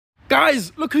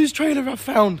Guys, look whose trailer I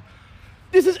found.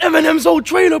 This is Eminem's old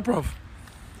trailer, bruv.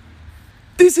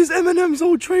 This is Eminem's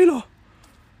old trailer.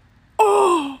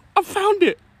 Oh, I found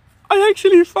it. I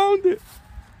actually found it.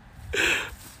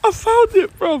 I found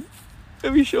it, bruv.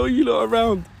 Let me show you lot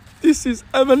around. This is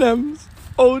Eminem's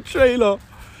old trailer.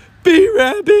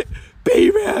 B-Rabbit,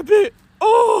 B-Rabbit.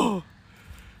 Oh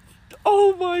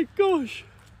my gosh.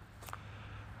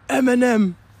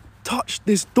 Eminem touched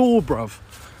this door, bruv.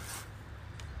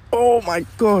 Oh my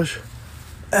gosh.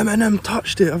 Eminem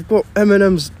touched it. I've got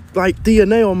Eminem's like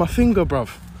DNA on my finger, bruv.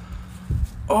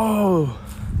 Oh.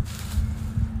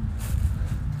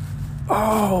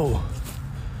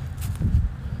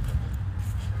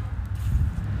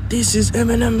 This is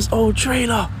Eminem's old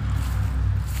trailer.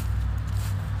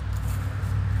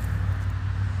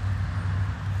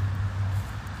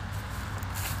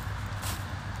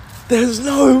 There's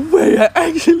no way I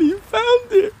actually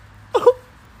found it.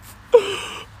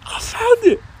 I found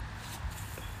it.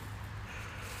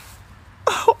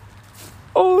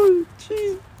 Oh,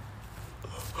 jeez.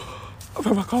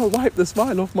 I can't wipe the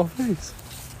smile off my face.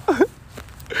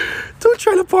 Two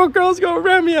trailer park girls gonna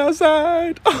ram me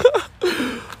outside.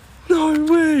 No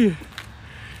way.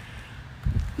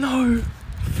 No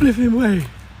flipping way.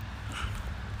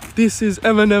 This is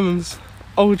Eminem's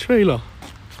old trailer.